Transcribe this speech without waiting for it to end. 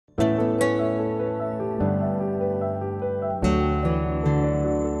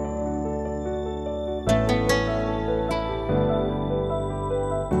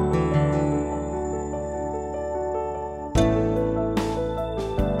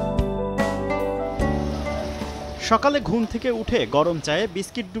সকালে ঘুম থেকে উঠে গরম চায়ে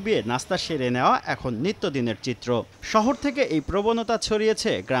বিস্কিট ডুবিয়ে নাস্তা সেরে নেওয়া এখন নিত্যদিনের চিত্র। শহর থেকে এই প্রবণতা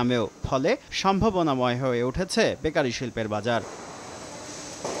ছড়িয়েছে গ্রামেও, ফলে সম্ভাবনাময় হয়ে উঠেছে বেকারি শিল্পের বাজার।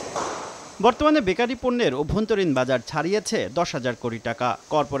 বর্তমানে বেকারি পণ্যের অভ্যন্তরীণ বাজার ছাড়িয়েছে 10,000 কোটি টাকা।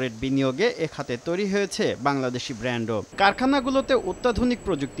 কর্পোরেট বিনিয়োগে এ খাতে তৈরি হয়েছে বাংলাদেশি ব্র্যান্ডও। কারখানাগুলোতে অত্যাধুনিক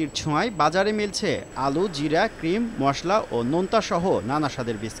প্রযুক্তির ছোঁয়ায় বাজারে মিলছে আলু, জিরা, ক্রিম, মশলা ও নোনতা সহ নানা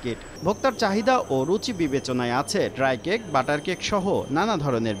স্বাদের বিস্কিট। ভোক্তার চাহিদা ও রুচি বিবেচনায় আছে ড্রাই কেক, বাটার কেক সহ নানা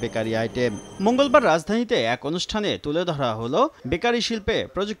ধরনের বেকারি আইটেম। মঙ্গলবার রাজধানীতে এক অনুষ্ঠানে তুলে ধরা হলো বেকারি শিল্পে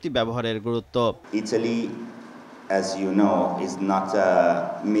প্রযুক্তি ব্যবহারের গুরুত্ব। As you know, is not a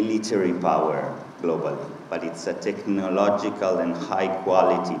military power globally, but it's a technological and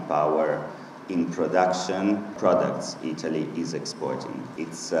high-quality power in production products Italy is exporting.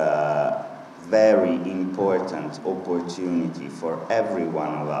 It's a very important opportunity for every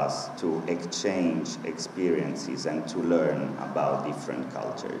one of us to exchange experiences and to learn about different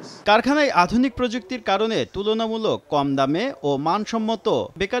cultures. কারখানায় আধুনিক প্রযুক্তির কারণে তুলনামূলক কম দামে ও মানসম্মত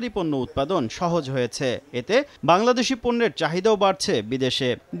bakery পণ্য উৎপাদন সহজ হয়েছে। এতে বাংলাদেশি পণ্যের চাহিদাও বাড়ছে বিদেশে।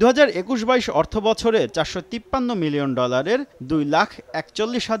 2021-22 অর্থ বছরে $453 মিলিয়ন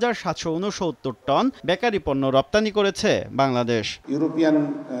 2,41,769 টন বেকারি পণ্য রপ্তানি করেছে Bangladesh. European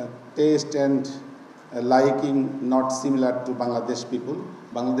taste and liking not similar to Bangladesh people.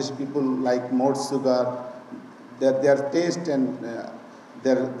 Bangladesh people like more sugar. Their taste and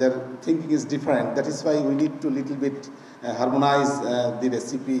their thinking is different. That is why we need to little bit harmonize the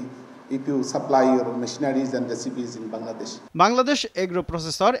recipe. If you supply your machineries and recipes in Bangladesh. Bangladesh agro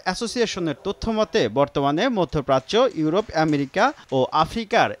processor অ্যাসোসিয়েশনের তথ্য মতে বর্তমানে মধ্যপ্রাচ্য, Europe, America ও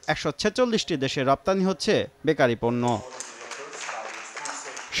আফ্রিকার 146টি দেশে রপ্তানি হচ্ছে bakery পণ্য।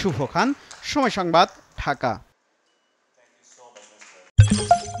 শুভ খান, সময় সংবাদ, ঢাকা।